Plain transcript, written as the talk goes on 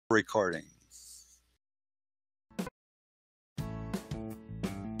Recording.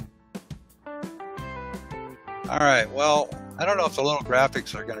 All right, well, I don't know if the little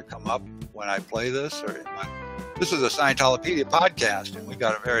graphics are going to come up when I play this, or this is a Scientology podcast, and we've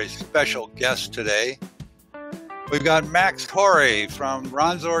got a very special guest today. We've got Max Hauri from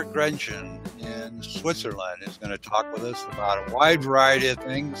Grenchen in Switzerland who's going to talk with us about a wide variety of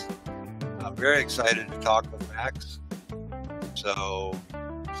things. I'm very excited to talk with Max. So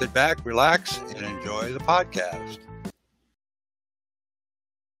sit back, relax, and enjoy the podcast.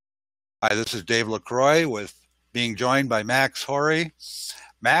 Hi, this is Dave LaCroix being joined by Max Hauri.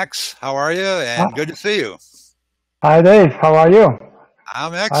 Max, how are you? And good to see you. Hi, Dave. How are you?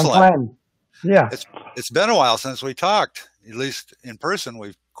 I'm excellent. I'm fine. Yeah. It's been a while since we talked, at least in person.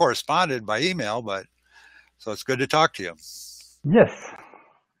 We've corresponded by email, so it's good to talk to you. Yes.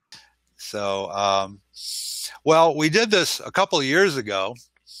 So, well, we did this a couple of years ago,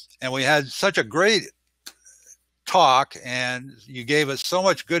 and we had such a great talk, and you gave us so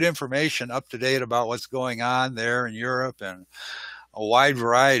much good information up to date about what's going on there in Europe and a wide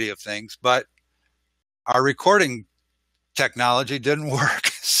variety of things. But our recording technology didn't work,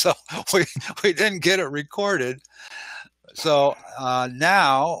 so we didn't get it recorded. So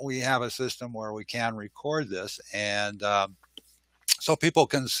now we have a system where we can record this, and so people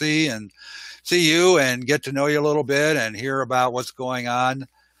can see you and get to know you a little bit and hear about what's going on.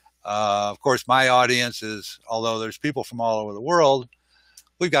 Of course, my audience is, although there's people from all over the world,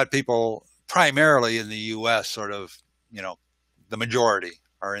 we've got people primarily in the U.S., sort of, the majority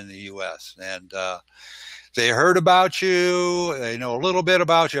are in the U.S. And they heard about you. They know a little bit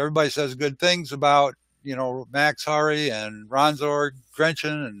about you. Everybody says good things about, Max Hauri and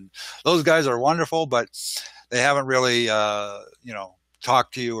Grenchen, and those guys are wonderful, but they haven't really,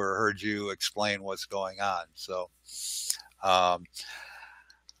 talked to you or heard you explain what's going on. So,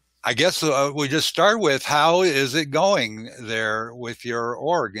 I guess we just start with, how is it going there with your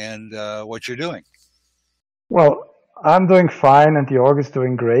org and what you're doing? Well, I'm doing fine, and the org is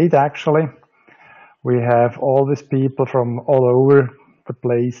doing great, actually. We have all these people from all over the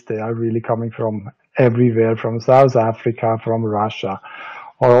place. They are really coming from everywhere, from South Africa, from Russia,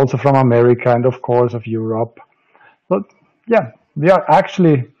 or also from America, and of course of Europe. But yeah, we are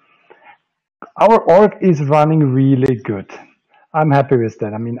actually, our org is running really good. I'm happy with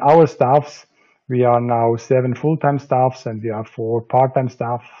that. I mean, our staffs, we are now 7 full-time staffs and we are 4 part-time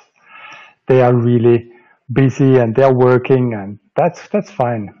staff. They are really busy and they're working, and that's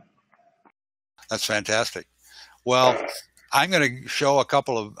fine. That's fantastic. Well, I'm going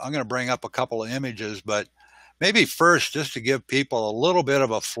to bring up a couple of images, but maybe first, just to give people a little bit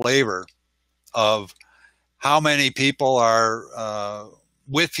of a flavor of how many people are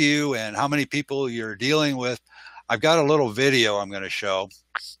with you and how many people you're dealing with. I've got a little video I'm going to show.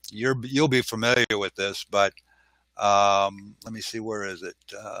 You'll be familiar with this, but let me see, where is it?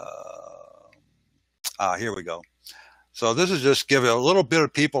 Here we go. So this is just give a little bit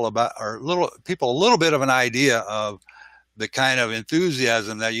of people a little bit of an idea of the kind of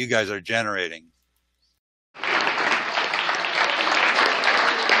enthusiasm that you guys are generating.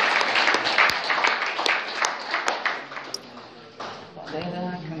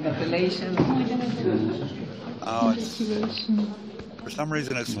 Congratulations. Oh, for some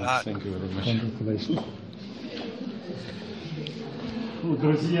reason it's not. Thank you very much.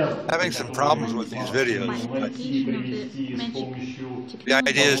 Congratulations. Having some problems with these videos, but the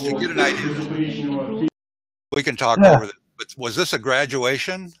idea is to get an idea. We can talk over this. But was this a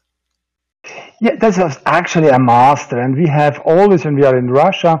graduation? Yeah, this was actually a master, and we have always, when we are in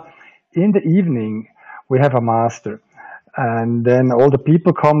Russia, in the evening, we have a master. And then all the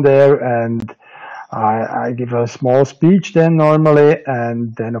people come there, and I give a small speech then normally,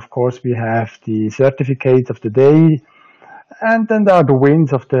 and then of course we have the certificates of the day, and then there are the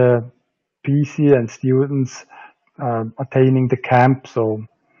wins of the PC and students attaining the camp. So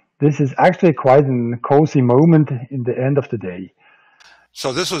this is actually quite a cozy moment in the end of the day.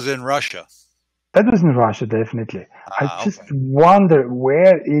 So this was in Russia? That was in Russia, definitely. I just wonder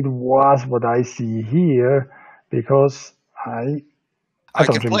where it was, what I see here, because I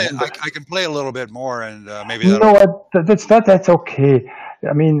don't remember. I can play a little bit more, and maybe you know what? That's okay.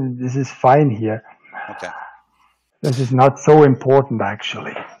 I mean, this is fine here. Okay. This is not so important,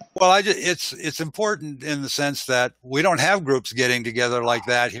 actually. Well, it's important in the sense that we don't have groups getting together like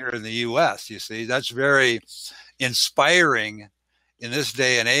that here in the U.S. You see, that's very inspiring in this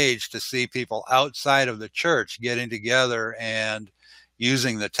day and age to see people outside of the church getting together and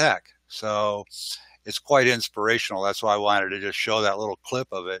using the tech. So it's quite inspirational. That's why I wanted to just show that little clip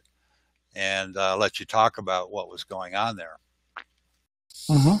of it and let you talk about what was going on there.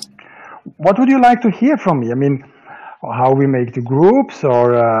 Hmm. What would you like to hear from me? I mean, how we make the groups,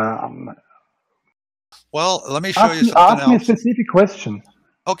 or Well, let me show you something ask me a else. specific question.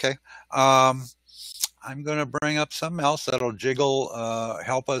 Okay. I'm going to bring up something else that'll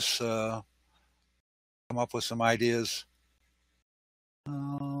help us come up with some ideas.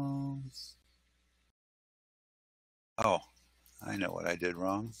 Um, oh, I know what I did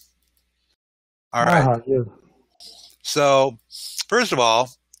wrong. All right. Yes. So, first of all,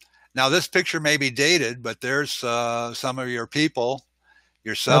 now this picture may be dated, but there's some of your people, That's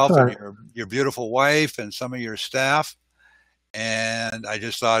yourself and right. your beautiful wife and some of your staff. And I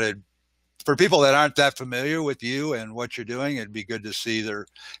just thought for people that aren't that familiar with you and what you're doing, it'd be good to see their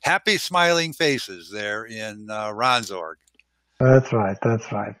happy, smiling faces there in Ronsorg. That's right.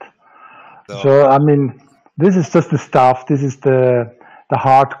 That's right. So, So, I mean, this is just the stuff. This is the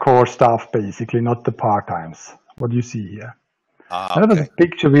hardcore stuff, basically, not the part times. What you see here. And that was okay. a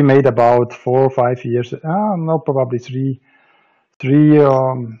picture we made about 4 or 5 years. No, probably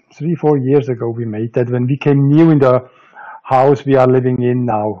 4 years ago. We made that when we came new in the house we are living in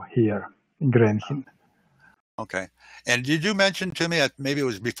now here in Grenchen. Okay. And did you mention to me, maybe it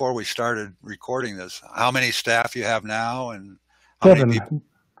was before we started recording this, how many staff you have now and how many people? 7.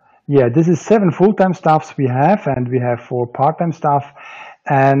 Yeah, this is 7 full-time staffs we have, and we have 4 part-time staff,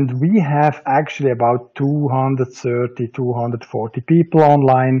 and we have actually about 230, 240 people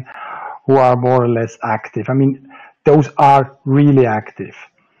online who are more or less active. I mean, those are really active.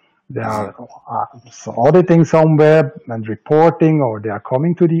 They are auditing somewhere and reporting, or they are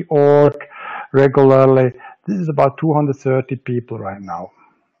coming to the org regularly. This is about 230 people right now.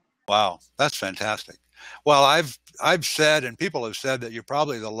 Wow, that's fantastic. Well, I've said, and people have said, that you're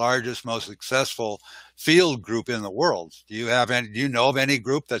probably the largest, most successful field group in the world. Do you know of any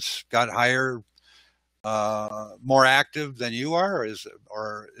group that's got higher, more active than you are,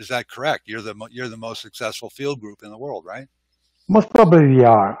 or is that correct? You're the most successful field group in the world, right? Most probably we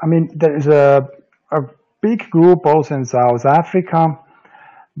are. I mean, there is a big group also in South Africa.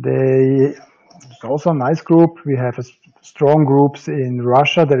 It's also a nice group. We have strong groups in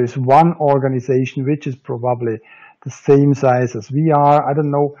Russia. There is one organization which is probably the same size as we are. I don't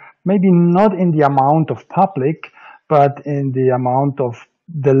know, maybe not in the amount of public, but in the amount of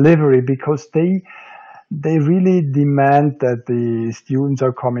delivery, because they really demand that the students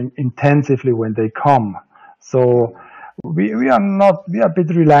are coming intensively when they come. So we are a bit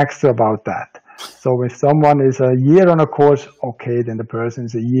relaxed about that. So if someone is a year on a course, okay, then the person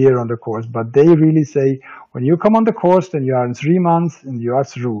is a year on the course. But they really say, when you come on the course, then you are in 3 months and you are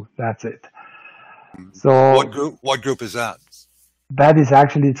through. That's it. So What group is that? that is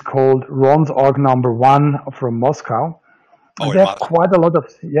actually, it's called Ron's Org number 1 from Moscow. And Oh, they it have must. quite a lot of,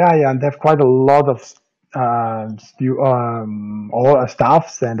 and they have quite a lot of all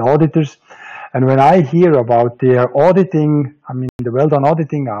staffs and auditors. And when I hear about their auditing, I mean, the well-done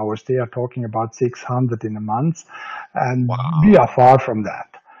auditing hours, they are talking about 600 in a month, and we Wow. are far from that.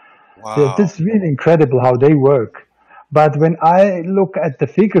 Wow. It's really incredible how they work. But when I look at the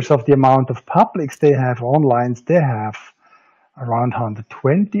figures of the amount of publics they have online, they have around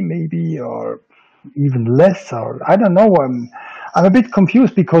 120 maybe, or even less, or I don't know. I'm a bit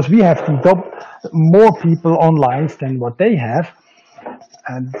confused because we have more people online than what they have,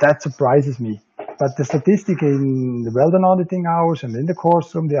 and that surprises me. But the statistic in the well-done auditing hours and in the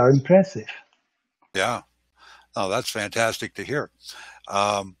course room, they are impressive. Yeah. Oh, that's fantastic to hear.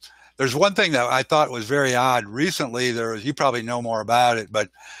 Um, there's one thing that I thought was very odd. Recently, you probably know more about it, but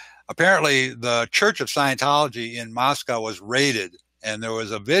apparently the Church of Scientology in Moscow was raided, and there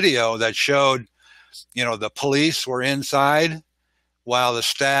was a video that showed, the police were inside while the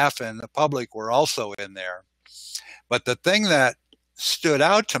staff and the public were also in there. But the thing that stood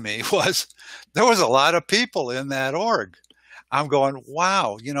out to me was there was a lot of people in that org. I'm going,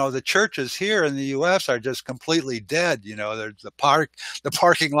 wow, the churches here in the U.S. are just completely dead. There's the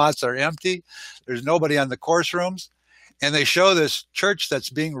parking lots are empty. There's nobody on the course rooms. And they show this church that's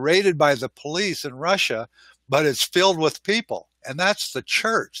being raided by the police in Russia, but it's filled with people. And that's the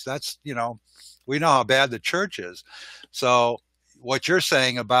church. We know how bad the church is. So what you're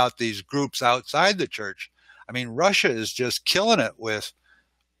saying about these groups outside the church, I mean, Russia is just killing it with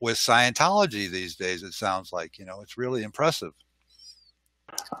Scientology these days. It sounds like, it's really impressive.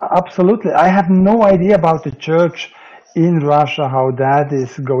 Absolutely. I have no idea about the church in Russia, how that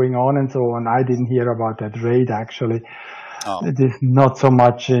is going on and so on. I didn't hear about that raid, actually. Oh, It is not so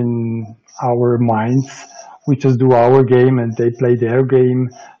much in our minds. We just do our game and they play their game,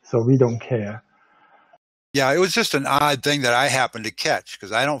 so we don't care. Yeah, it was just an odd thing that I happened to catch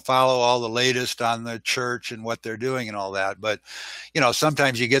because I don't follow all the latest on the church and what they're doing and all that. But,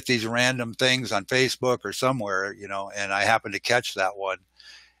 sometimes you get these random things on Facebook or somewhere, and I happened to catch that one.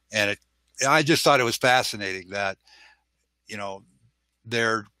 And I just thought it was fascinating that, you know,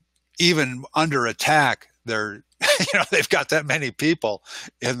 they're even under attack. They've got that many people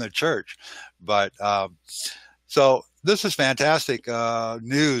in the church. But, so this is fantastic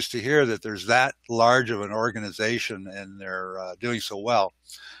news to hear that there's that large of an organization and they're doing so well.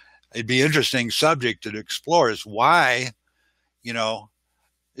 It'd be interesting subject to explore is why,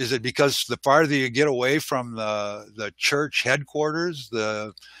 is it because the farther you get away from the church headquarters,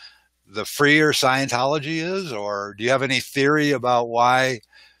 the freer Scientology is, or do you have any theory about why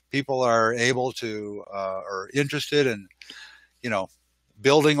people are able to or interested in,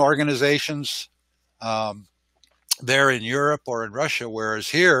 building organizations there in Europe or in Russia, whereas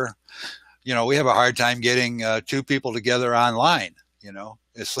here, we have a hard time getting two people together online.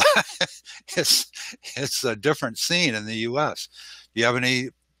 It's it's a different scene in the U.S. Do you have any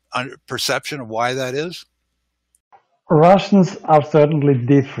perception of why that is? Russians are certainly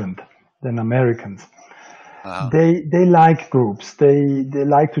different than Americans. They like groups. They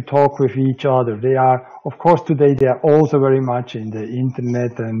like to talk with each other. They are, of course, today they are also very much in the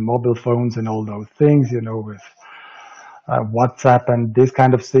internet and mobile phones and all those things, with WhatsApp and these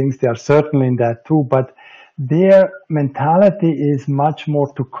kind of things. They are certainly in that too, but their mentality is much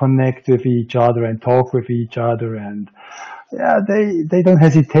more to connect with each other and talk with each other. And yeah, they don't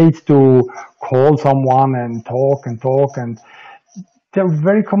hesitate to call someone and talk, and they're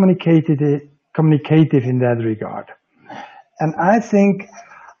very communicative in that regard. And I think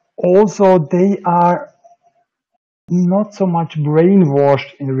also they are not so much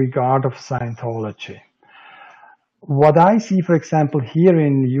brainwashed in regard of Scientology. What I see, for example, here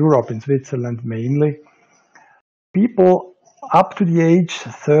in Europe, in Switzerland mainly, people up to the age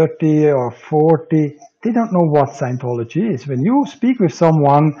 30 or 40, they don't know what Scientology is. When you speak with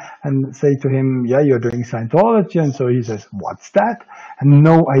someone and say to him, yeah, you're doing Scientology, and so he says, what's that? And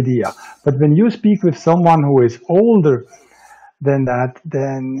no idea. But when you speak with someone who is older than that,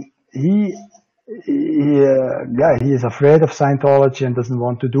 then he is afraid of Scientology and doesn't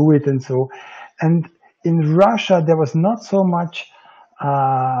want to do it. And in Russia, there was not so much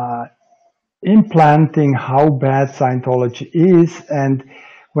implanting how bad Scientology is, and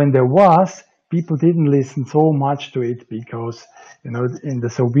when there was, people didn't listen so much to it because, in the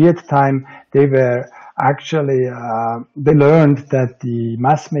Soviet time, they were actually, they learned that the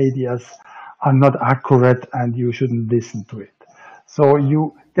mass medias are not accurate and you shouldn't listen to it. So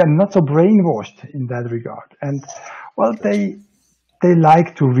they're not so brainwashed in that regard. And, well, they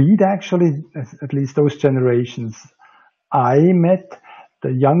like to read, actually, at least those generations I met.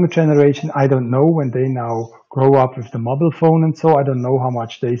 The younger generation, I don't know when they now grow up with the mobile phone and so, I don't know how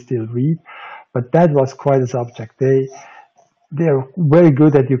much they still read, but that was quite a subject. They're very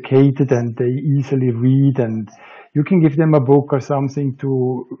good educated and they easily read, and you can give them a book or something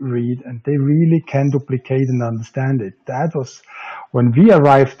to read and they really can duplicate and understand it. That was, when we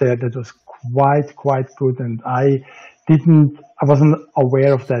arrived there, that was quite good, and I wasn't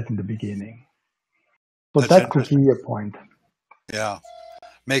aware of that in the beginning. So that could be a point. Yeah.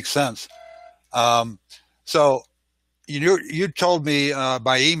 Makes sense. So you told me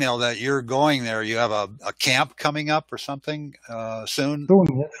by email that you're going there. You have a camp coming up or something soon? Soon,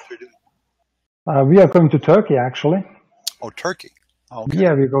 yes. We are going to Turkey, actually. Oh, Turkey. Okay.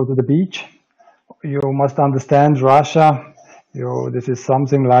 Yeah, we go to the beach. You must understand Russia. This is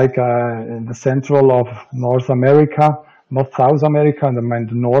something like in the central of North America, not South America, and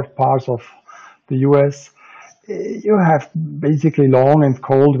the north parts of the US. You have basically long and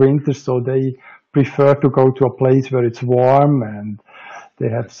cold winters, so they prefer to go to a place where it's warm and they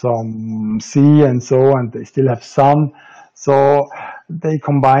have some sea and so, and they still have sun. So they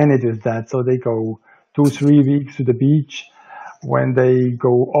combine it with that. So they go 2-3 weeks to the beach when they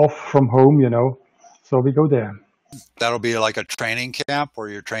go off from home, So we go there. That'll be like a training camp where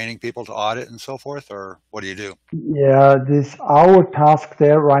you're training people to audit and so forth, or what do you do? Yeah, our task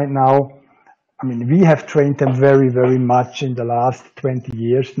there right now. I mean, we have trained them very, very much in the last 20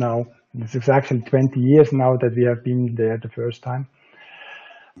 years now. This is actually 20 years now that we have been there the first time.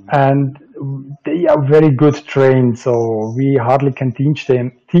 And they are very good trained, so we hardly can teach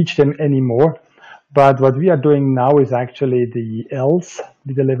them anymore. But what we are doing now is actually the Ls.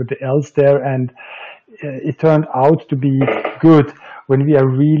 We delivered the Ls there, and it turned out to be good when we are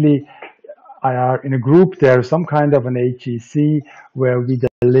really in a group there, some kind of an HEC where we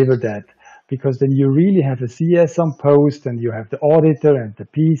deliver that. because then you really have a CS on post and you have the auditor and the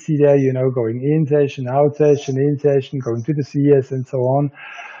PC there, you know, going in session, out session, in session, going to the CS and so on.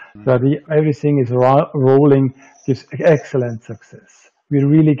 So everything is rolling, gives excellent success. We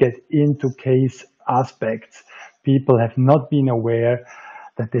really get into case aspects. People have not been aware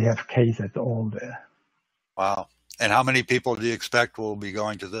that they have case at all there. Wow. And how many people do you expect will be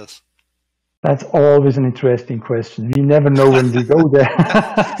going to this? That's always an interesting question. We never know when we go there.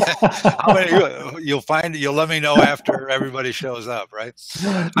 How many, you'll let me know after everybody shows up, right?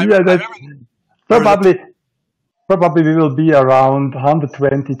 Probably we will be around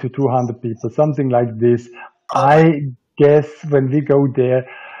 120 to 200 people, something like this. I guess when we go there,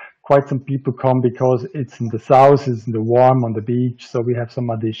 quite some people come because it's in the south, it's in the warm on the beach, so we have some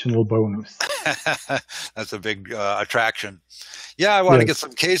additional bonus. That's a big attraction. Yeah, I want to get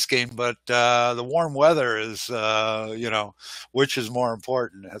some case game, but the warm weather is, you know, which is more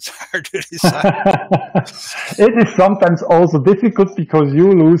important? It's hard to decide. It is sometimes also difficult because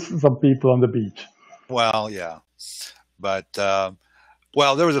you lose some people on the beach. Well, yeah. But,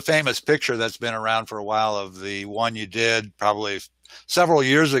 well, there was a famous picture that's been around for a while of the one you did probably several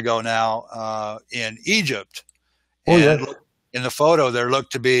years ago now in Egypt. Oh, yes. In the photo, there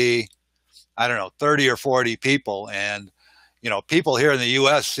looked to be, I don't know, 30 or 40 people. And, you know, people here in the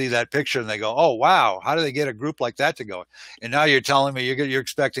U.S. see that picture and they go, oh, wow, how do they get a group like that to go? And now you're telling me you're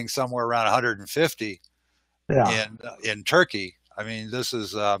expecting somewhere around 150 in Turkey. I mean, this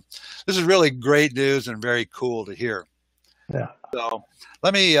is really great news and very cool to hear. Yeah. So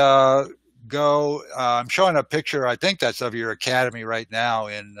let me go. I'm showing a picture. I think that's of your academy right now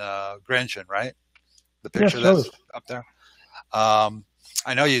in Grenchen, right? The picture that's up there.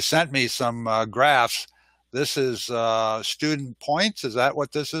 I know you sent me some graphs. This is student points. Is that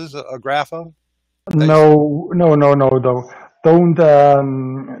what this is? A graph of? No. Though. Don't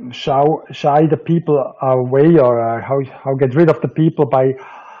shy the people away or how get rid of the people by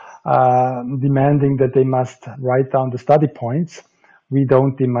demanding that they must write down the study points. We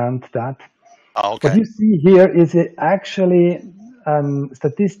don't demand that. Oh, okay. What you see here is actually a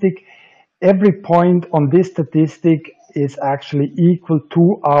statistic. Every point on this statistic is actually equal to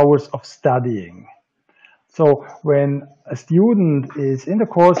 2 hours of studying. So when a student is in the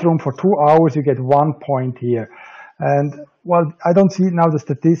course room for 2 hours, you get 1 point here. And well, I don't see now the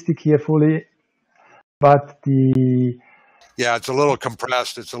statistic here fully, but yeah, it's a little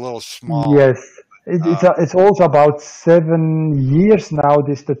compressed. It's a little small. Yes, it's also about 7 years now.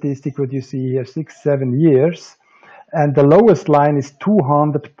 This statistic, what you see here, 6, 7 years, and the lowest line is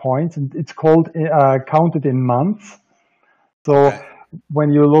 200 points, and it's called counted in months. So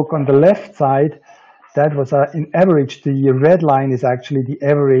when you look on the left side, that was in average. The red line is actually the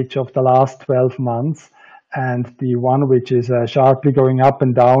average of the last 12 months. And the one which is sharply going up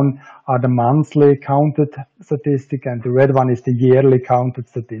and down are the monthly counted statistic, and the red one is the yearly counted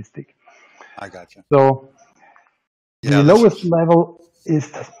statistic. I got you. So the lowest level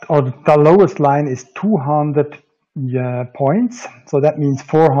is, or the lowest line is 200 points. So that means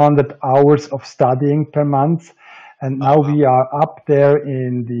 400 hours of studying per month. And now we are up there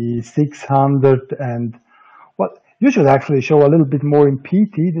in the 600. And well, you should actually show a little bit more in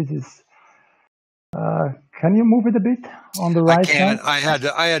PT. This is. Can you move it a bit on the right side? I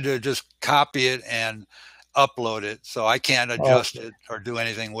had to just copy it and upload it, so I can't adjust it or do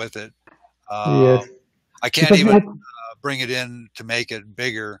anything with it. Yes. I can't even bring it in to make it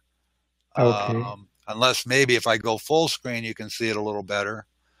bigger. Okay. Unless maybe if I go full screen, you can see it a little better.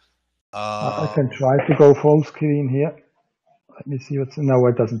 I can try to go full screen here. Let me see what's, no,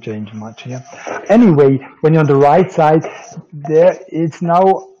 it doesn't change much here. Anyway, when you're on the right side, there it's now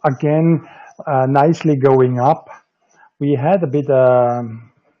again nicely going up. We had a bit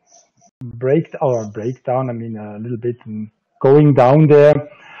breakdown, I mean a little bit going down there.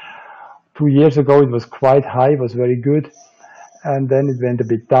 2 years ago it was quite high, it was very good, and then it went a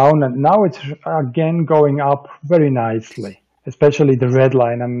bit down, and now it's again going up very nicely, especially the red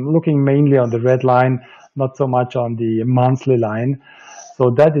line. I'm looking mainly on the red line, not so much on the monthly line. So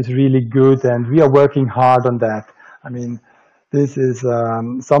that is really good, and we are working hard on that. I mean, this is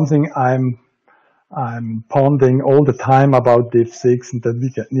something I'm pondering all the time about Div 6, and that we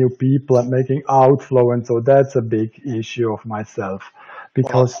get new people and making outflow, and so that's a big issue of myself,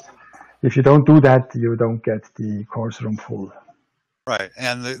 because if you don't do that, you don't get the course room full. Right,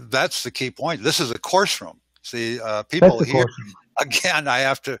 and that's the key point. This is a course room. See, people here, again, I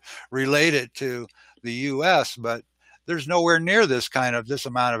have to relate it to the U.S., but there's nowhere near this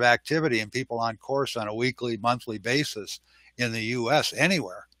amount of activity and people on course on a weekly, monthly basis in the U.S.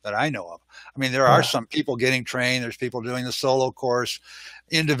 anywhere. that I know of. I mean, there are some people getting trained. There's people doing the solo course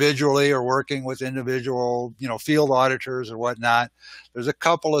individually or working with individual, field auditors or whatnot. There's a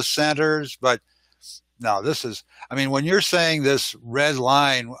couple of centers, but no, this is, I mean, when you're saying this red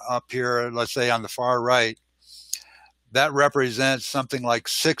line up here, let's say on the far right, that represents something like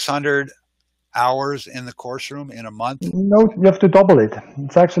 600 hours in the course room in a month? No, you have to double it.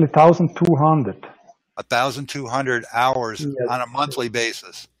 It's actually 1,200. 1,200 hours Yes. on a monthly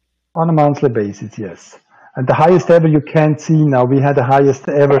basis. On a monthly basis, yes. And the highest ever you can't see now. We had the highest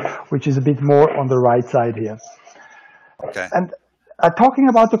ever, which is a bit more on the right side here. Okay. And talking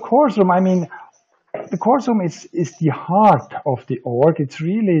about the course room, I mean, the course room is the heart of the org. It's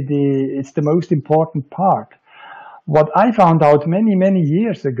really it's the most important part. What I found out many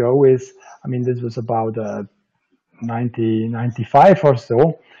years ago is, I mean, this was about 1995 or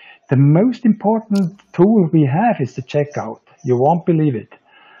so. The most important tool we have is the checkout. You won't believe it.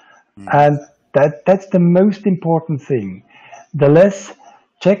 And that's the most important thing. The less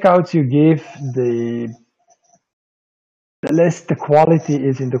checkouts you give, the less the quality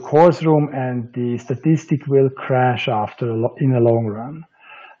is in the course room, and the statistic will crash in the long run.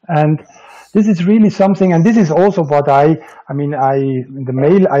 And this is really something, and this is also what in the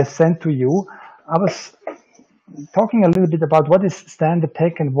mail I sent to you, I was talking a little bit about what is standard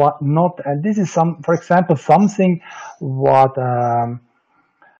tech and what not. And this is for example, something what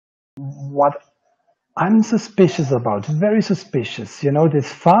I'm suspicious about, very suspicious.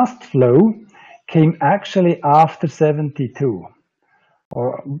 This fast flow came actually after 72.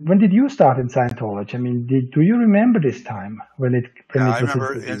 Or when did you start in Scientology? I mean, do you remember this time when it? I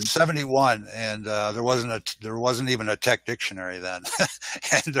remember in 71, and there wasn't even a tech dictionary then,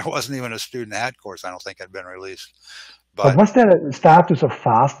 and there wasn't even a student hat course. I don't think had been released. But was there a status of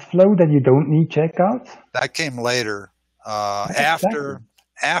fast flow that you don't need checkouts? That came later, after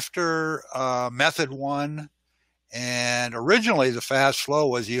Method 1. And originally the fast flow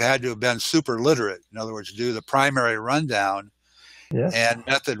was you had to have been super literate. In other words, do the primary rundown. Yes. And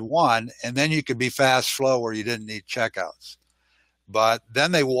Method 1, and then you could be fast flow where you didn't need checkouts. But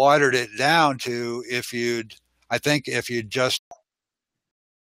then they watered it down to if you'd just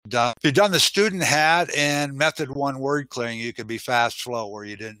done the student hat and Method 1 word clearing, you could be fast flow where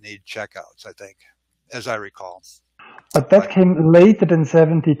you didn't need checkouts, I think, as I recall. But that came later than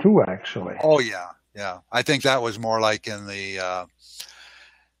 72, actually. Oh, yeah. Yeah. I think that was more like in the,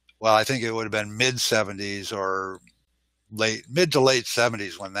 I think it would have been mid-70s or mid to late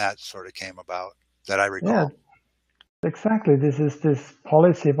 70s when that sort of came about, that I recall. Yeah, exactly. This is this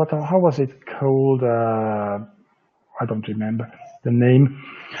policy, but how was it called? I don't remember the name,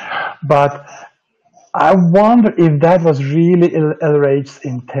 but I wonder if that was really LRH's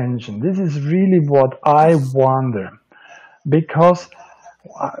intention. This is really what I wonder, because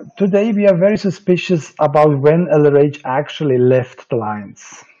today we are very suspicious about when LRH actually left the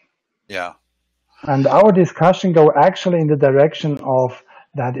lines. Yeah. And our discussion go actually in the direction of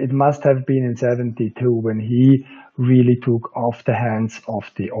that it must have been in 72 when he really took off the hands of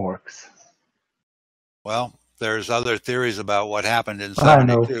the orcs. Well, there's other theories about what happened in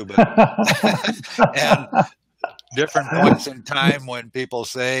 72, but and different points in time when people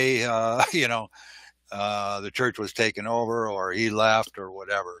say, the church was taken over or he left or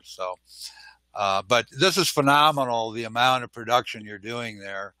whatever. So, but this is phenomenal, the amount of production you're doing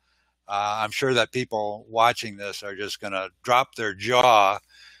there. I'm sure that people watching this are just going to drop their jaw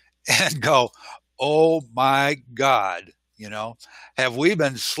and go, oh my God, have we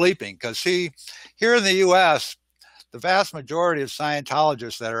been sleeping? Because see, here in the U.S., the vast majority of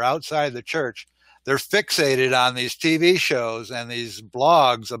Scientologists that are outside the church, they're fixated on these TV shows and these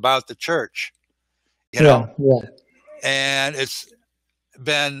blogs about the church, Yeah. And it's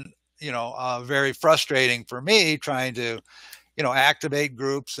been, very frustrating for me trying to, activate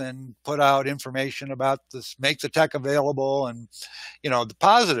groups and put out information about this, make the tech available, and, the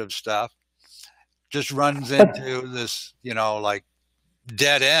positive stuff just runs into this, like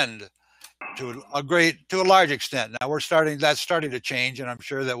dead end to a large extent. Now that's starting to change, and I'm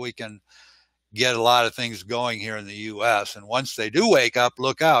sure that we can get a lot of things going here in the U.S. And once they do wake up,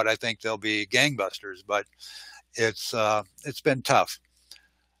 look out. I think they'll be gangbusters, but it's been tough.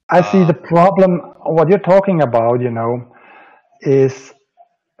 I see the problem. What you're talking about, is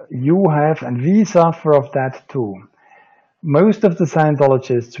you have, and we suffer of that too. Most of the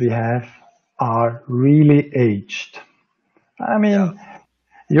Scientologists we have are really aged. I mean,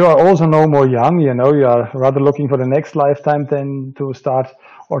 you are also no more young, you are rather looking for the next lifetime than to start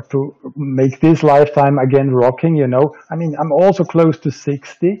or to make this lifetime again rocking, I mean, I'm also close to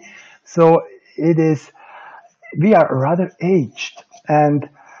 60. So we are rather aged. And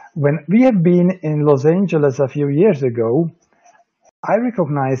when we have been in Los Angeles a few years ago, I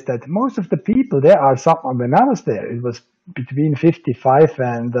recognized that most of the people there are some, when I was there, it was between 55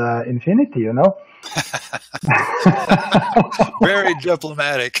 and infinity, you know. Very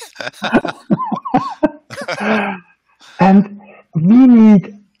diplomatic. And we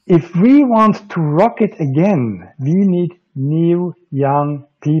need, if we want to rock it again, we need new young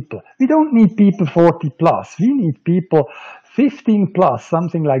people. We don't need people 40 plus. We need people 15 plus,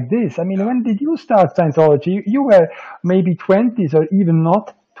 something like this. I mean, when did you start Scientology? You were maybe 20s or even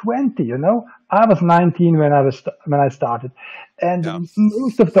not 20, you know. I was 19 when I started. And Yeah.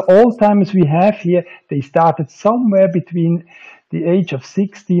 most of the old timers we have here, they started somewhere between the age of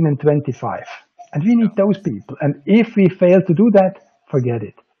 16 and 25. And we need those people. And if we fail to do that, forget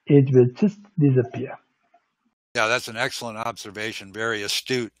it. It will just disappear. Yeah, that's an excellent observation. Very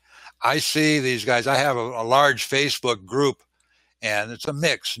astute. I see these guys. I have a large Facebook group, and it's a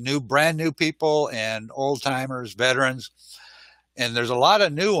mix, brand new people and old timers, veterans. And there's a lot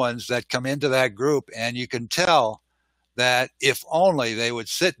of new ones that come into that group, and you can tell that if only they would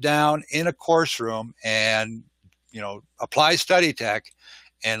sit down in a course room and, apply study tech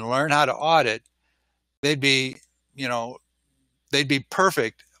and learn how to audit, they'd be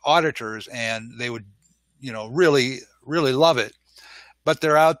perfect auditors, and they would, really, really love it. But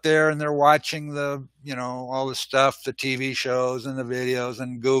they're out there and they're watching the, all the stuff, the TV shows and the videos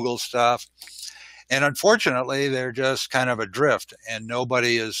and Google stuff. And unfortunately, they're just kind of adrift, and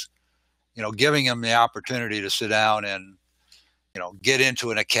nobody is, giving them the opportunity to sit down and, get into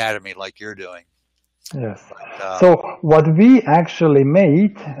an academy like you're doing. Yes. So what we actually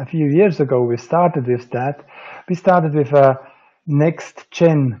made a few years ago, we started with that. We started with a next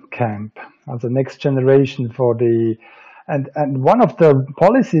gen camp, as a next generation for the, and one of the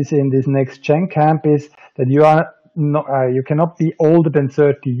policies in this next gen camp is that you cannot be older than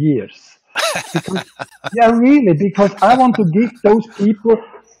 30 years. Because, yeah, really, because I want to give those people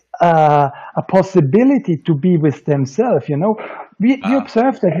a possibility to be with themselves. We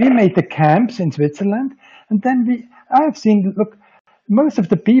observed that we made the camps in Switzerland, and then I have seen, look, most of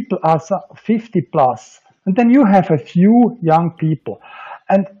the people are 50 plus, and then you have a few young people,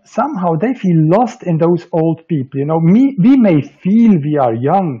 and somehow they feel lost in those old people. We may feel we are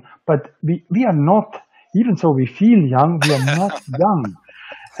young, but we are not. Even though we feel young, we are not young.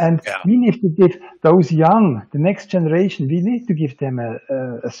 And we need to give those young, the next generation, we need to give them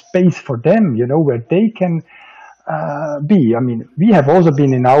a space for them, where they can be. I mean, we have also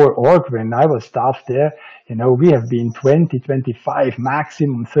been in our org when I was staff there, we have been 20, 25,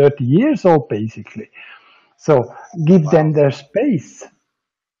 maximum 30 years old, basically. So give them their space.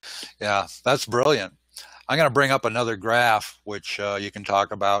 Yeah, that's brilliant. I'm going to bring up another graph, which you can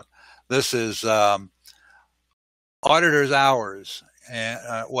talk about. This is auditors' hours.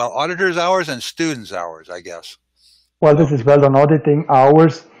 Auditors' hours and students' hours, I guess. Well, this is well-done auditing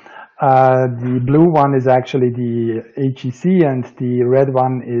hours. The blue one is actually the HEC, and the red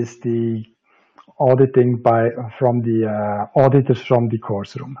one is the auditing from the auditors from the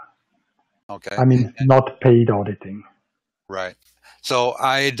course room. Okay. I mean, not paid auditing. Right. So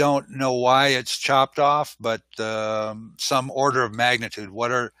I don't know why it's chopped off, but some order of magnitude.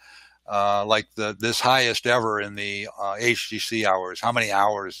 What are like this highest ever in the HGC hours? How many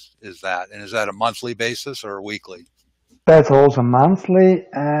hours is that? And is that a monthly basis or weekly? That's also monthly,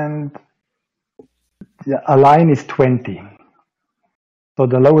 and a line is 20. So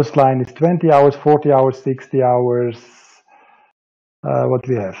the lowest line is 20 hours, 40 hours, 60 hours. What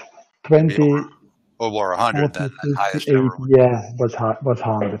do we have? 20. Over 100 then. Highest ever. Yeah, was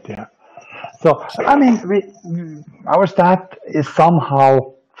 100. Yeah. So I mean, our stat is somehow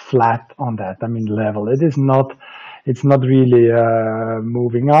flat on that. I mean, level. It's not really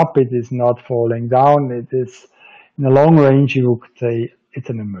moving up. It is not falling down. It is, in the long range, you could say it's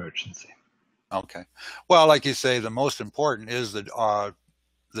an emergency. Okay. Well, like you say, the most important is the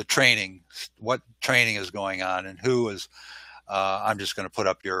training. What training is going on, and who is? I'm just going to put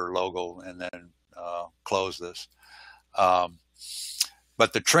up your logo and then close this.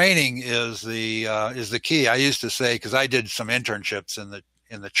 But the training is the key. I used to say, because I did some internships in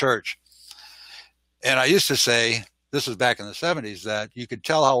the church, and I used to say, this was back in the 70s, that you could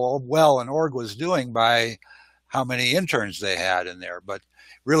tell how well an org was doing by how many interns they had in there. But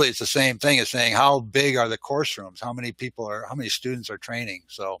really, it's the same thing as saying, how big are the course rooms? How many students are training?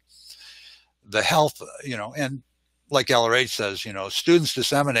 So the health, and like LRH says, students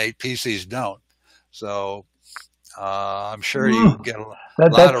disseminate, PCs don't. So I'm sure you get a lot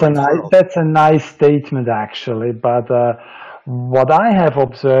of referrals. That's a nice statement, actually. But what I have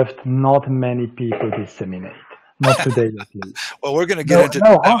observed, not many people disseminate. Not today, at least. Well, we're going to get into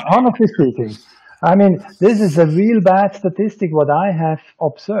honestly speaking, I mean, this is a real bad statistic what I have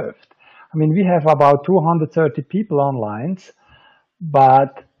observed. I mean, we have about 230 people online,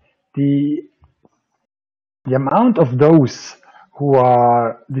 but the amount of those who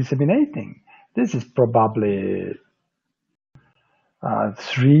are disseminating, this is probably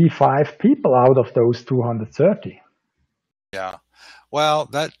 3-5 people out of those 230. Yeah. Well,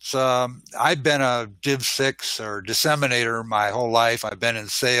 that's I've been a Div 6 or disseminator my whole life. I've been in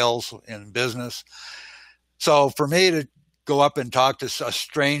sales, in business. So for me to go up and talk to a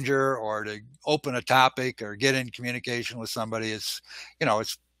stranger or to open a topic or get in communication with somebody, it's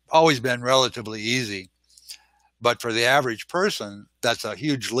always been relatively easy. But for the average person, that's a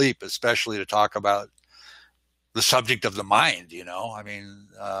huge leap, especially to talk about the subject of the mind, I mean,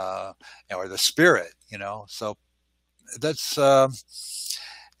 or the spirit, so that's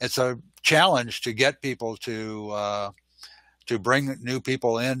it's a challenge to get people to bring new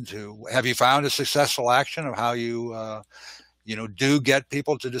people in. Have you found a successful action of how you do get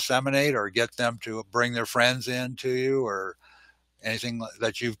people to disseminate or get them to bring their friends in to you, or anything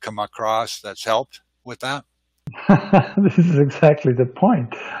that you've come across that's helped with that? This is exactly the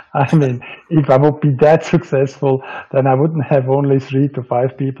point. I mean, if I would be that successful, then I wouldn't have only 3 to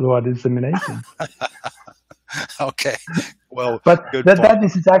 5 people who are disseminating. Okay, well, but that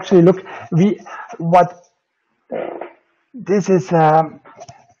is actually, look,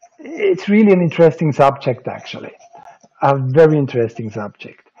 it's really an interesting subject, actually, a very interesting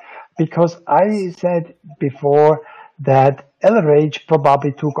subject, because I said before that LRH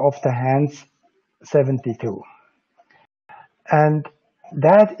probably took off the hands 72. And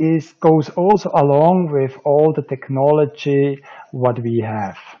that goes also along with all the technology what we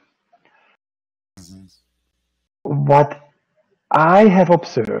have. Mm-hmm. What I have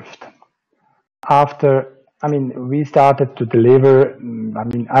observed after, we started to deliver,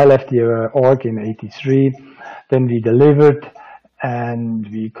 I left the org in 83, then we delivered and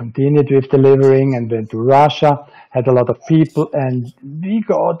we continued with delivering and went to Russia, had a lot of people, and we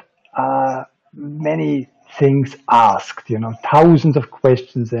got many things asked, thousands of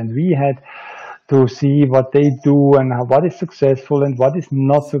questions, and we had to see what they do and what is successful and what is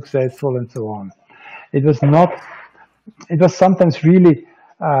not successful and so on. It was sometimes really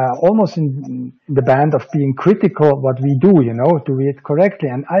almost in the band of being critical what we do, do it correctly.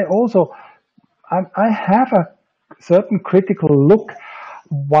 And I have a certain critical look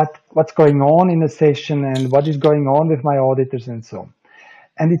what's going on in a session and what is going on with my auditors and so on.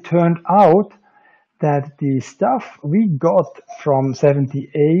 And it turned out that the stuff we got from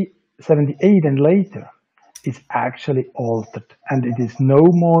 78 and later is actually altered. And it is no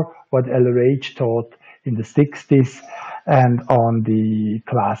more what LRH taught in the 60s and on the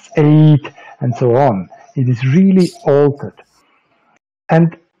class 8 and so on. It is really altered.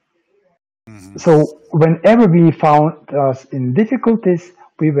 And so whenever we found us in difficulties,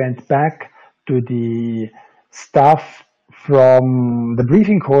 we went back to the stuff from the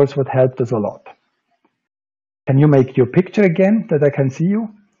briefing course, what helped us a lot. Can you make your picture again that I can see you?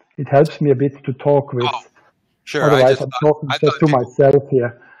 It helps me a bit to talk with. Oh, sure. Otherwise, I'm talking just to myself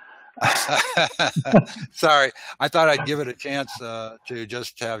here. Sorry, I thought I'd give it a chance to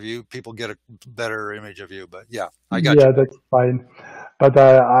just have people get a better image of you. But yeah, I got you. Yeah, that's fine. But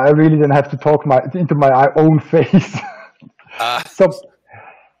I really didn't have to talk into my own face. So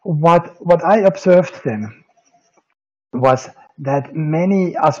what I observed then was that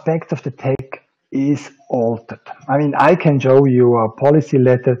many aspects of the tech is altered. I can show you a policy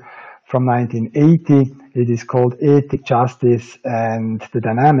letter from 1980. It is called Ethic, Justice, and the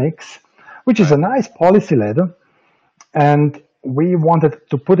Dynamics, which is a nice policy letter. And we wanted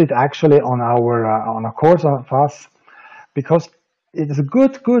to put it actually on a course of us, because it is a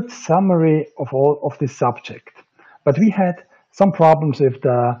good summary of all of this subject. But we had some problems with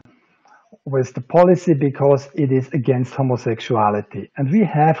the policy because it is against homosexuality, and we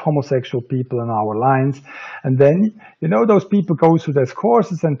have homosexual people in our lines, and then those people go through those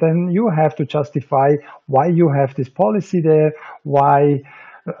courses, and then you have to justify why you have this policy there, why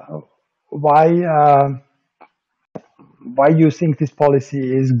you think this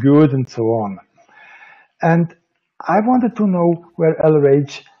policy is good, and so on. And I wanted to know where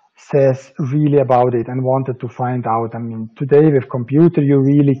LRH says really about it, and wanted to find out. Today with computer, you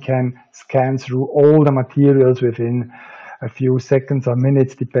really can scan through all the materials within a few seconds or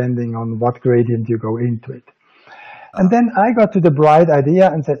minutes, depending on what gradient you go into it. And then I got to the bright idea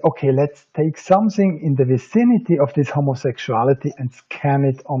and said, okay, let's take something in the vicinity of this homosexuality and scan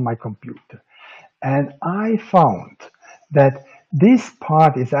it on my computer. And I found that this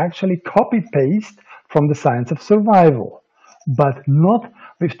part is actually copy-paste from the science of survival, but not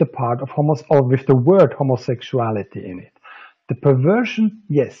with the part of or with the word homosexuality in it. The perversion,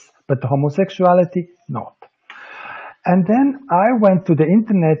 yes, but the homosexuality, not. And then I went to the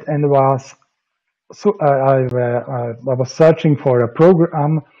internet and was I was searching for a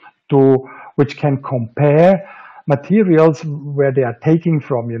program which can compare materials where they are taking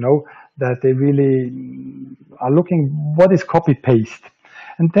from, that they really are looking what is copy paste.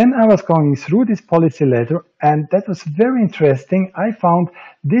 And then I was going through this policy letter, and that was very interesting. I found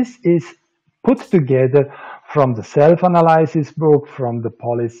this is put together from the self-analysis book, from the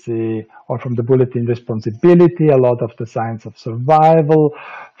policy or from the bulletin responsibility, a lot of the science of survival,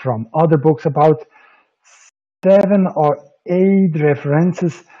 from other books. About 7 or 8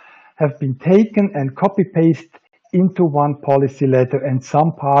 references have been taken and copy-pasted into one policy letter, and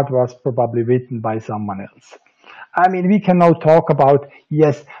some part was probably written by someone else. I mean, we can now talk about,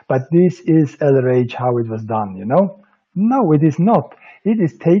 yes, but this is LRH, how it was done, No, it is not. It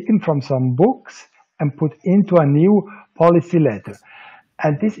is taken from some books and put into a new policy letter.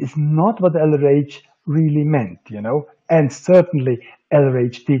 And this is not what LRH really meant, And certainly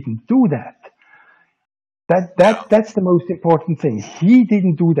LRH didn't do that. That's the most important thing. He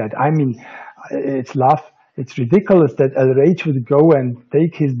didn't do that. I mean, it's ridiculous that LRH would go and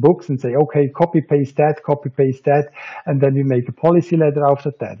take his books and say, okay, copy paste that, and then we make a policy letter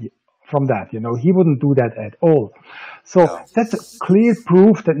after that. From that, he wouldn't do that at all. So that's a clear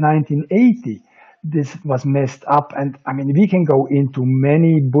proof that 1980 this was messed up. And I mean, we can go into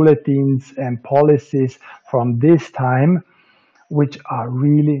many bulletins and policies from this time, which are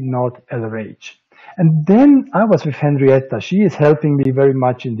really not LRH. And then I was with Henrietta. She is helping me very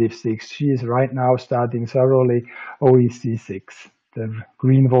much in Div 6. She is right now studying thoroughly OEC 6, the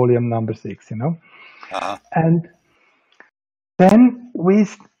green volume number 6, Uh-huh. And then we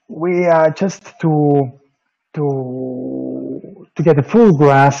just to get a full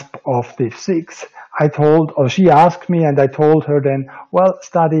grasp of Div 6, she asked me, and I told her then, well,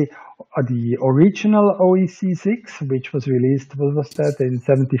 study the original OEC 6, which was released, what was that, in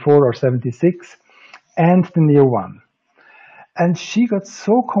 74 or 76, and the new one. And she got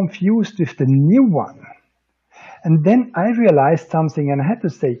so confused with the new one. And then I realized something, and I had to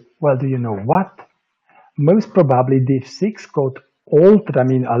say, well, do you know what? Most probably Div 6 got altered. I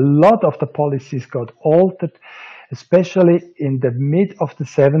mean, a lot of the policies got altered, especially in the mid of the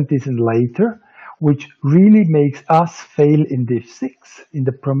 70s and later, which really makes us fail in Div 6, in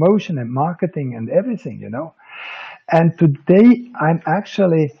the promotion and marketing and everything, And today I'm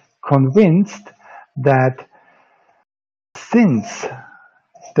actually convinced that since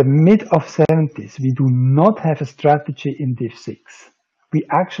the mid of 70s, we do not have a strategy in Div 6. We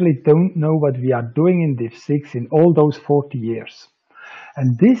actually don't know what we are doing in Div 6 in all those 40 years.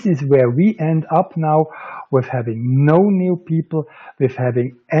 And this is where we end up now with having no new people, with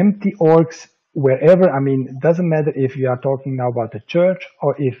having empty orgs wherever. I mean, it doesn't matter if we are talking now about the church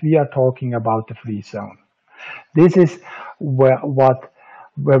or if we are talking about the free zone. This is where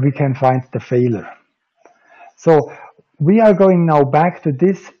we can find the failure. So we are going now back to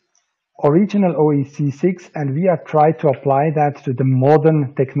this original OEC 6, and we are trying to apply that to the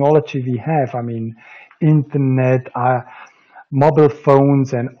modern technology we have. I mean, internet, mobile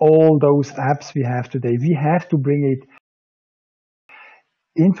phones, and all those apps we have today. We have to bring it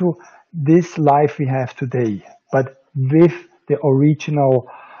into this life we have today, but with the original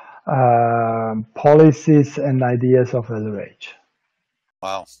policies and ideas of LRH.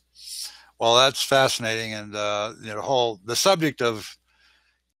 Wow. Well, that's fascinating. And the subject of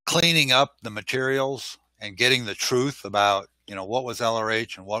cleaning up the materials and getting the truth about, what was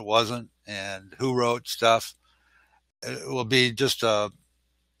LRH and what wasn't, and who wrote stuff, it will be just a,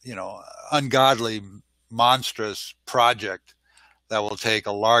 ungodly, monstrous project that will take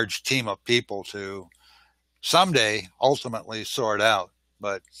a large team of people to someday ultimately sort out.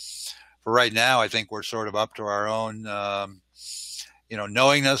 But for right now, I think we're sort of up to our own,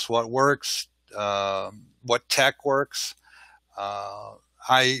 knowingness, what works, what tech works.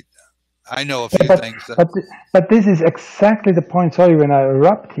 I know a few things. But this is exactly the point. Sorry, when I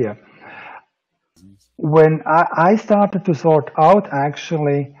erupt here. When I started to sort out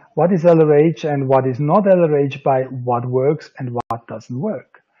actually what is LRH and what is not LRH by what works and what doesn't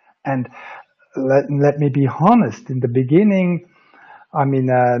work. And let me be honest, in the beginning,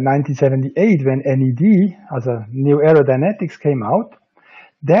 1978, when NED, as a new aerodynamics came out,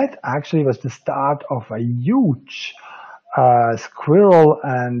 that actually was the start of a huge squirrel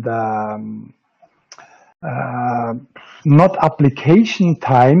and not application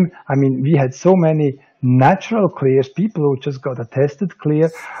time. I mean, we had so many natural clears, people who just got attested clear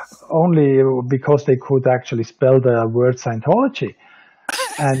only because they could actually spell the word Scientology.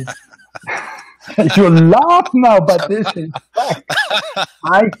 And you laugh now, but this is fact.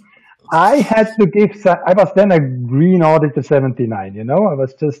 I had to give. I was then a green auditor 79. You know, I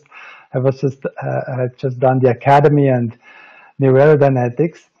had just done the academy and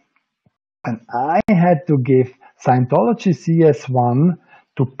neuroaerodynamics, and I had to give Scientology CS1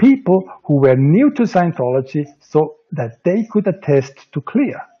 to people who were new to Scientology, so that they could attest to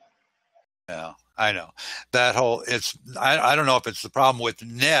clear. Yeah, I know that whole. I don't know if it's the problem with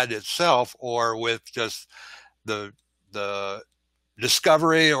NED itself or with just the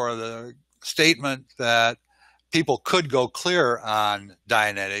discovery or the statement that people could go clear on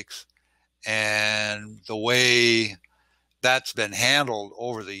Dianetics, and the way that's been handled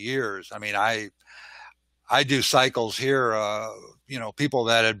over the years. I mean, I do cycles here, people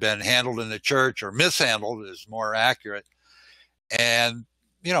that had been handled in the church or mishandled is more accurate. And,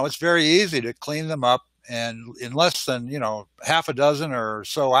 it's very easy to clean them up, and in less than, half a dozen or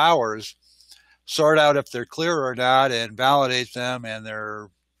so hours, sort out if they're clear or not and validate them, and they're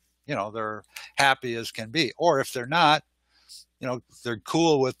happy as can be. Or if they're not, they're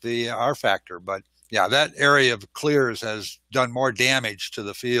cool with the R factor. But yeah, that area of clears has done more damage to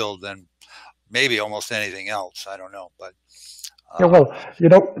the field than maybe almost anything else. I don't know, but yeah, well,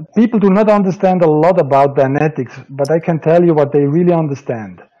 people do not understand a lot about Dianetics, but I can tell you what they really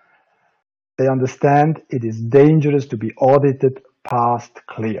understand. They understand it is dangerous to be audited past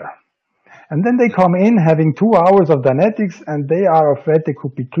clear. And then they come in having 2 hours of Dianetics, and they are afraid they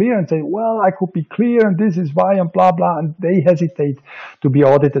could be clear and say, well, I could be clear and this is why and blah, blah. And they hesitate to be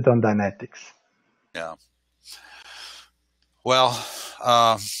audited on Dianetics. Yeah. Well,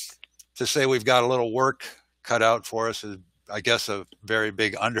 to say we've got a little work cut out for us is, I guess, a very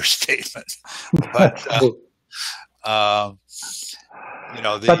big understatement. But,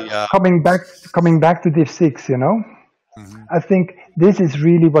 coming back to Div 6, mm-hmm. I think this is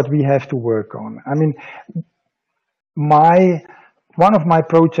really what we have to work on. I mean, one of my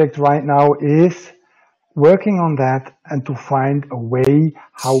projects right now is working on that and to find a way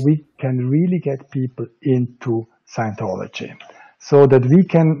how we can really get people into Scientology, so that we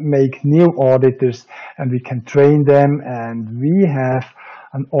can make new auditors and we can train them, and we have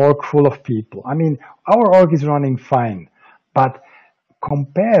an org full of people. I mean, our org is running fine, but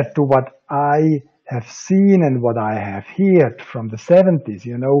compared to what I have seen and what I have heard from the 70s,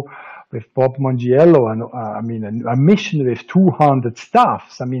 with Bob Mongiello, and a mission with 200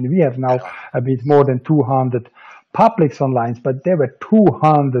 staffs. I mean, we have now a bit more than 200 publics online, but there were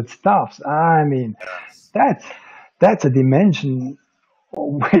 200 staffs. I mean, that's a dimension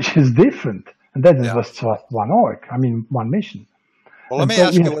which is different, and that was just one org. I mean, one mission. Well, let me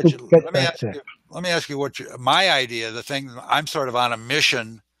ask you what my idea. The thing, I'm sort of on a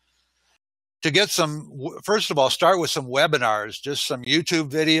mission to get first of all, start with some webinars, just some YouTube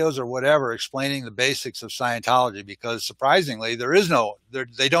videos or whatever, explaining the basics of Scientology, because surprisingly,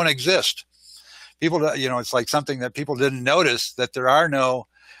 they don't exist. People, it's like something that people didn't notice, that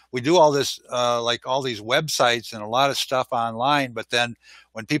we do all this, like all these websites and a lot of stuff online, but then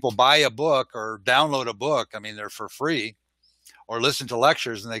when people buy a book or download a book, I mean, they're for free, or listen to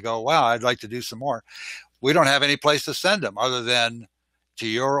lectures and they go, wow, I'd like to do some more. We don't have any place to send them other than to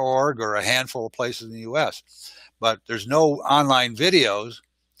your org or a handful of places in the US. But there's no online videos,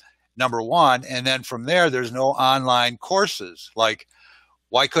 number one. And then from there's no online courses. Like,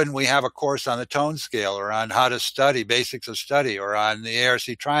 why couldn't we have a course on the tone scale, or on how to study, basics of study, or on the ARC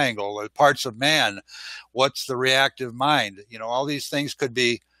triangle, or parts of man? What's the reactive mind? All these things could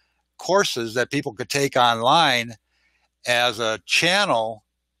be courses that people could take online as a channel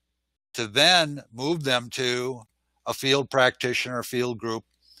to then move them to a field practitioner, field group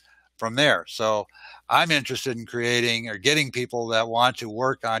from there. So I'm interested in creating or getting people that want to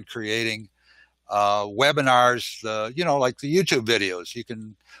work on creating webinars, like the YouTube videos. You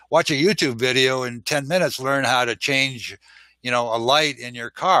can watch a YouTube video in 10 minutes, learn how to change, a light in your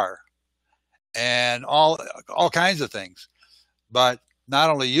car, and all kinds of things. But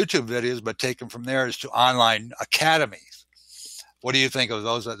not only YouTube videos, but take them from there is to online academies. What do you think of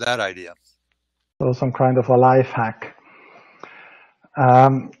that idea? So some kind of a life hack.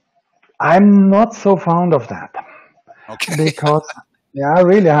 I'm not so fond of that. Okay. Because,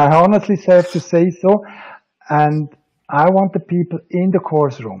 really, I honestly have to say so. And I want the people in the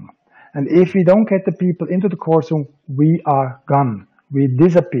course room. And if we don't get the people into the course room, we are gone. We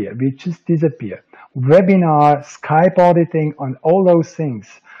disappear. We just disappear. Webinar, Skype auditing, and all those things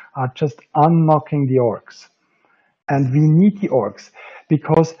are just unlocking the orgs. And we need the orgs,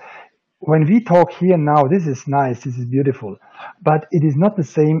 because when we talk here now, this is nice, this is beautiful, but it is not the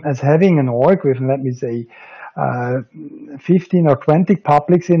same as having an org with, let me say, 15 or 20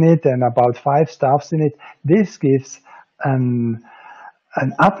 publics in it and about 5 staffs in it. This gives an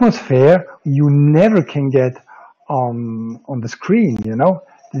atmosphere you never can get on the screen, you know.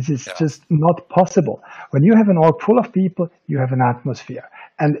 This is just not possible. When you have an org full of people, you have an atmosphere.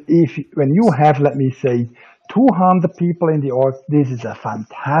 And when you have, let me say, 200 people in the org, this is a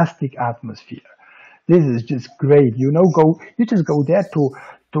fantastic atmosphere. This is just great. You just go there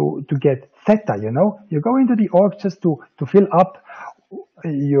to get theta, you know. You go into the org just to fill up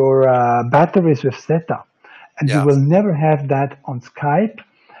your batteries with theta. And you will never have that on Skype.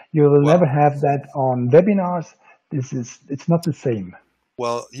 You will never have that on webinars. It's not the same.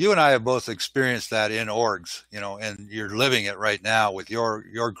 Well, you and I have both experienced that in orgs, you know, and you're living it right now with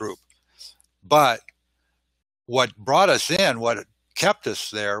your group. But what brought us in, what kept us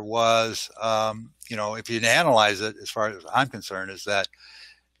there was, you know, if you analyze it, as far as I'm concerned, is that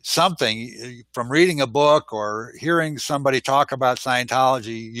something from reading a book or hearing somebody talk about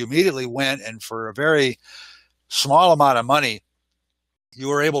Scientology, you immediately went and for a very small amount of money, you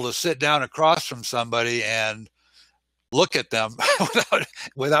were able to sit down across from somebody and look at them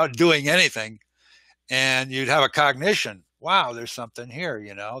without doing anything. And you'd have a cognition. Wow, there's something here,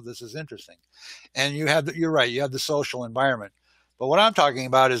 you know, this is interesting. And you're right, you have the social environment. But what I'm talking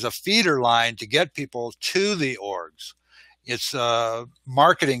about is a feeder line to get people to the orgs. It's a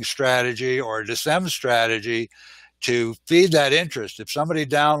marketing strategy or a dissemination strategy to feed that interest. If somebody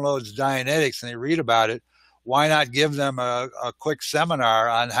downloads Dianetics and they read about it, why not give them a quick seminar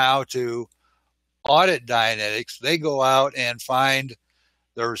on how to audit Dianetics? They go out and find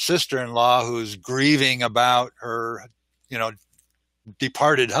their sister-in-law who's grieving about her, you know,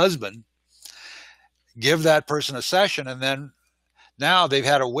 departed husband, give that person a session, and then now they've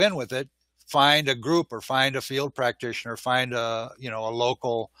had a win with it. Find a group or find a field practitioner, find a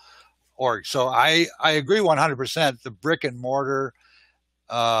local org. So I agree 100%. The brick and mortar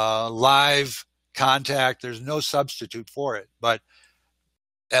live contact, there's no substitute for it. But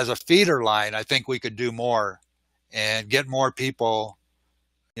as a feeder line, I think we could do more and get more people,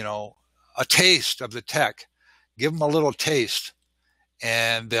 you know, a taste of the tech. Give them a little taste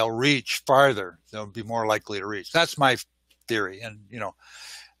and they'll reach farther. They'll be more likely to reach. That's my theory. And, you know,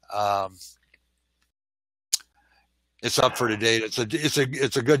 it's up for debate.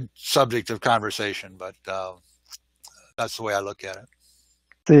 It's a good subject of conversation, but that's the way I look at it.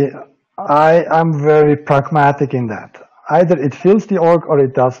 See, I'm very pragmatic in that. Either it fills the org or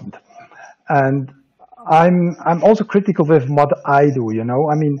it doesn't. And I'm also critical with what I do, you know.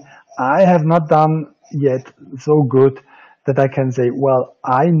 I mean, I have not done yet so good that I can say, well,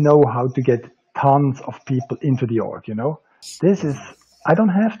 I know how to get tons of people into the org, you know. I don't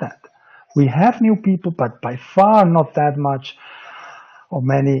have that. We have new people, but by far not that much or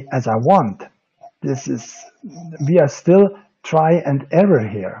many as I want. We are still try and error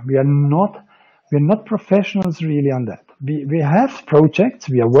here. We are not professionals really on that. We have projects,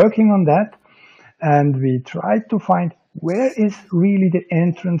 we are working on that, and we try to find where is really the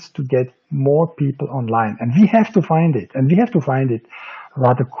entrance to get more people online. And we have to find it, and we have to find it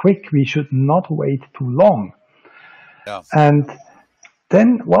rather quick. We should not wait too long. Yeah. And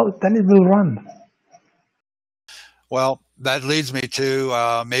then it will run. Well, that leads me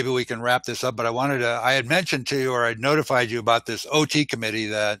to maybe we can wrap this up, but I had mentioned to you, or I'd notified you about this OT committee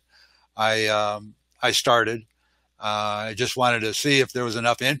that I started. I just wanted to see if there was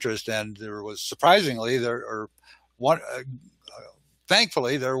enough interest, and there was surprisingly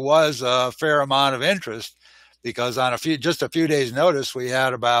thankfully there was a fair amount of interest, because on just a few days notice, we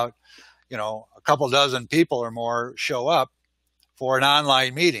had about, you know, a couple dozen people or more show up for an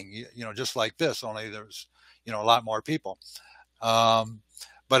online meeting, you know, just like this, only there's, you know, a lot more people. But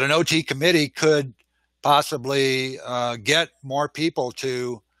an OT committee could possibly get more people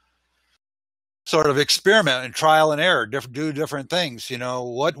to sort of experiment and trial and error, do different things, you know,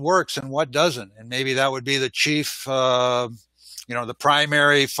 what works and what doesn't. And maybe that would be the chief, you know, the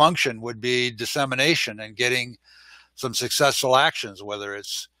primary function would be dissemination and getting some successful actions, whether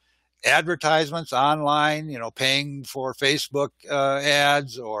it's advertisements online, you know, paying for Facebook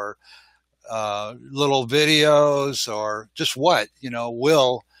ads, or little videos, or just what, you know,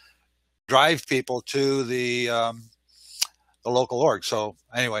 will drive people to the local org. So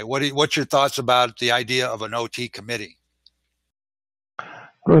anyway, what's your thoughts about the idea of an OT committee?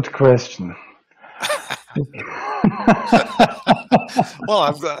 Good question. Well,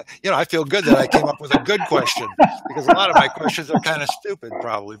 I'm I feel good that I came up with a good question, because a lot of my questions are kind of stupid,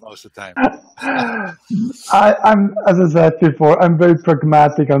 probably most of the time. I'm, as I said before, I'm very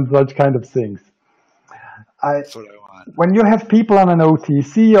pragmatic on such kind of things. That's what I want. When you have people on an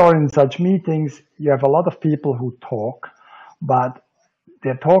OTC or in such meetings, you have a lot of people who talk, but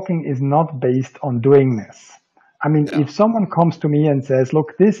their talking is not based on doing this. I mean, Yeah. if someone comes to me and says,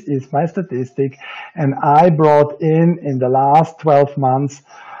 look, this is my statistic, and I brought in the last 12 months,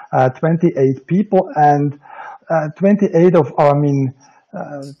 28 people, and 28 of,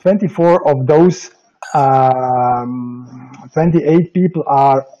 24 of those 28 people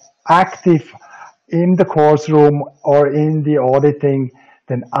are active in the course-room or in the auditing,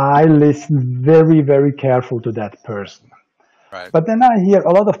 then I listen very, very careful to that person. Right. But then I hear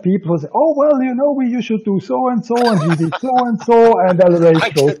a lot of people who say, oh, well, you should do so and so, and we did so and so, and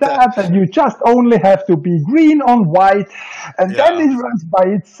LRH wrote that, and you just only have to be green on white, and then it runs by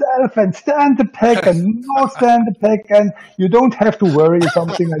itself, and stand the peg, and not stand the peg, and you don't have to worry,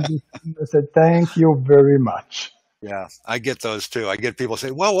 something like this. I said, thank you very much. Yeah, I get those too. I get people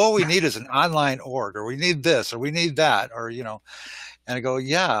say, well, what we need is an online org, or we need this, or we need that, or, and I go,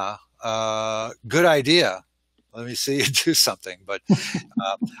 yeah, good idea. Let me see you do something. But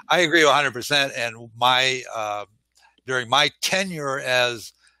I agree 100%. And during my tenure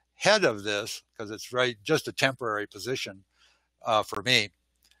as head of this, because it's just a temporary position for me,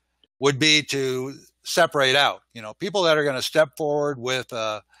 would be to separate out, people that are going to step forward with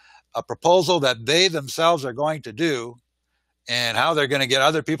a proposal that they themselves are going to do, and how they're going to get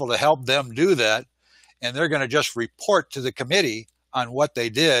other people to help them do that. And they're going to just report to the committee on what they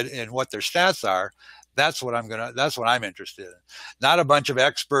did and what their stats are. That's what I'm interested in. Not a bunch of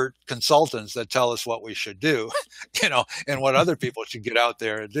expert consultants that tell us what we should do, and what other people should get out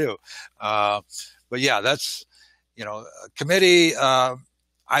there and do. But yeah, that's, a committee.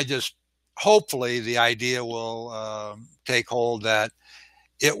 Hopefully the idea will take hold, that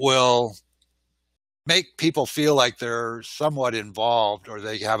it will make people feel like they're somewhat involved, or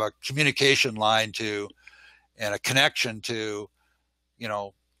they have a communication line to, and a connection to,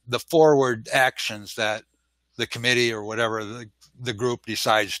 the forward actions that the committee or whatever the group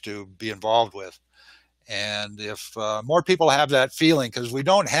decides to be involved with. And if more people have that feeling, because we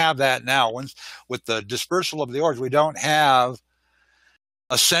don't have that now, with the dispersal of the orgs, we don't have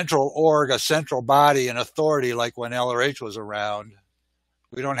a central org, a central body, an authority like when LRH was around.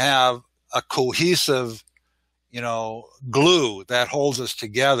 We don't have a cohesive, glue that holds us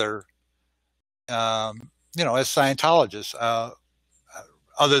together, as Scientologists,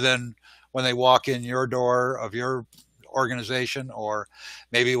 other than when they walk in your door of your organization, or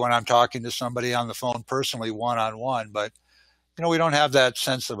maybe when I'm talking to somebody on the phone personally, one-on-one. But, we don't have that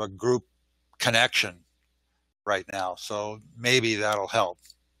sense of a group connection right now. So maybe that'll help.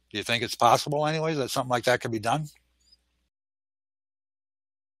 Do you think it's possible anyways that something like that can be done?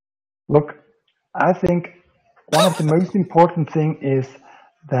 Look, I think one of the most important things is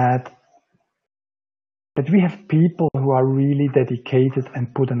that we have people who are really dedicated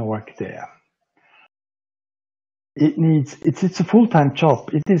and put an org there. It's a full-time job.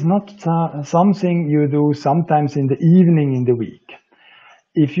 It is not something you do sometimes in the evening in the week.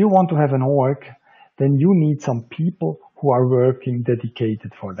 If you want to have an org, then you need some people who are working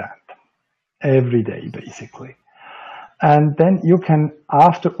dedicated for that every day, basically. And then you can,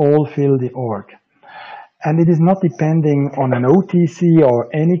 after all, fill the org. And it is not depending on an OTC or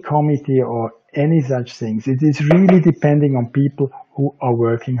any committee or any such things. It is really depending on people who are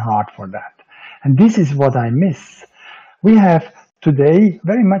working hard for that. And this is what I miss. We have today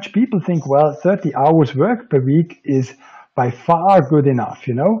very much people think, well, 30 hours work per week is by far good enough,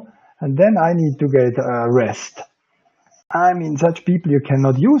 and then I need to get rest. I mean, such people you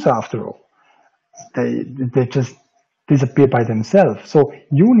cannot use after all. They just disappear by themselves. So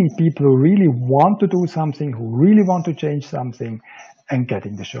you need people who really want to do something, who really want to change something, and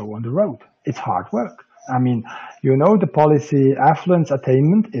getting the show on the road. It's hard work. I mean, the policy affluence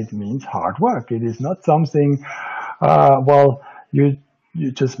attainment, it means hard work. It is not something, you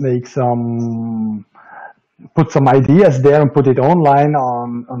just put some ideas there and put it online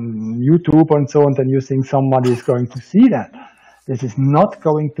on YouTube and so on, and you think somebody is going to see that. This is not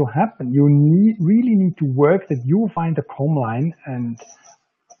going to happen. You really need to work that you find a comm line, and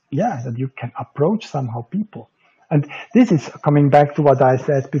that you can approach somehow people. And this is coming back to what I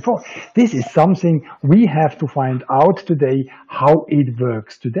said before. This is something we have to find out today, how it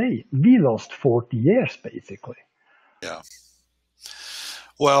works today. We lost 40 years, basically. Yeah.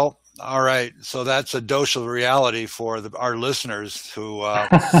 Well, all right. So that's a dose of reality for our listeners who,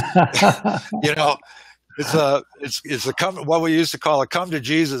 It's a come, what we used to call a come to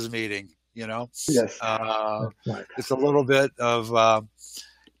Jesus meeting, you know. Yes. Right. It's a little bit of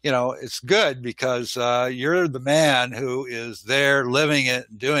it's good because you're the man who is there living it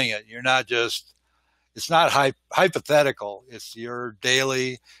and doing it. You're not just, it's not hypothetical. It's your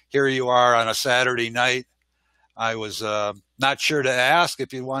daily, here you are on a Saturday night. I was not sure to ask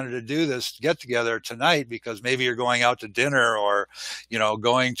if you wanted to do this get together tonight because maybe you're going out to dinner or,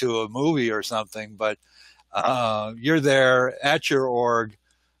 going to a movie or something, but you're there at your org,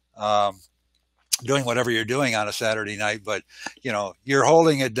 doing whatever you're doing on a Saturday night, but you're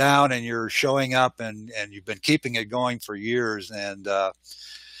holding it down and you're showing up and you've been keeping it going for years. And,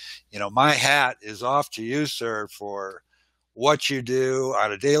 my hat is off to you, sir, for what you do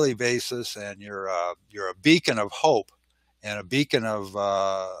on a daily basis. And you're a beacon of hope and a beacon of,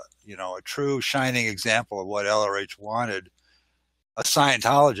 a true shining example of what LRH wanted a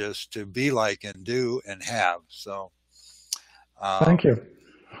Scientologist to be like and do and have. So, thank you.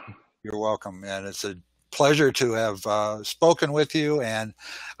 You're welcome. And it's a pleasure to have spoken with you. And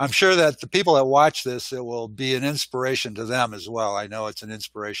I'm sure that the people that watch this, it will be an inspiration to them as well. I know it's an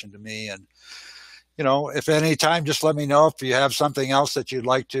inspiration to me. And, if any time, just let me know if you have something else that you'd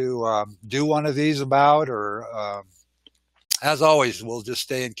like to do one of these about, or as always, we'll just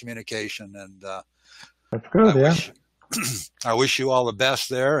stay in communication. And that's good. I wish you all the best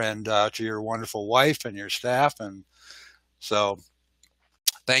there, and to your wonderful wife and your staff. And so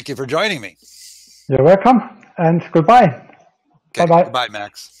thank you for joining me. You're welcome, and goodbye. Okay, bye-bye. Goodbye,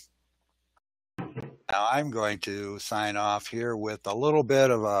 Max. Now I'm going to sign off here with a little bit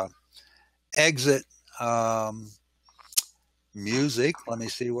of a exit music. Let me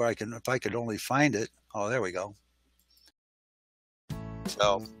see where if I could only find it. Oh, there we go.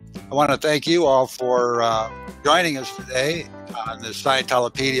 So I want to thank you all for joining us today on the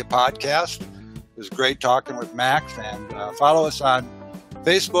Scientolopedia podcast. It was great talking with Max, and follow us on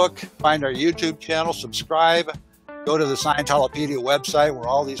Facebook, find our YouTube channel, subscribe, go to the Scientolopedia website where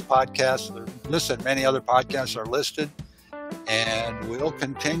all these podcasts are listed, many other podcasts are listed, and we'll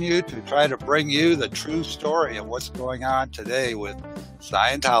continue to try to bring you the true story of what's going on today with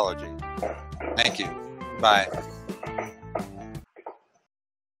Scientology. Thank you. Bye.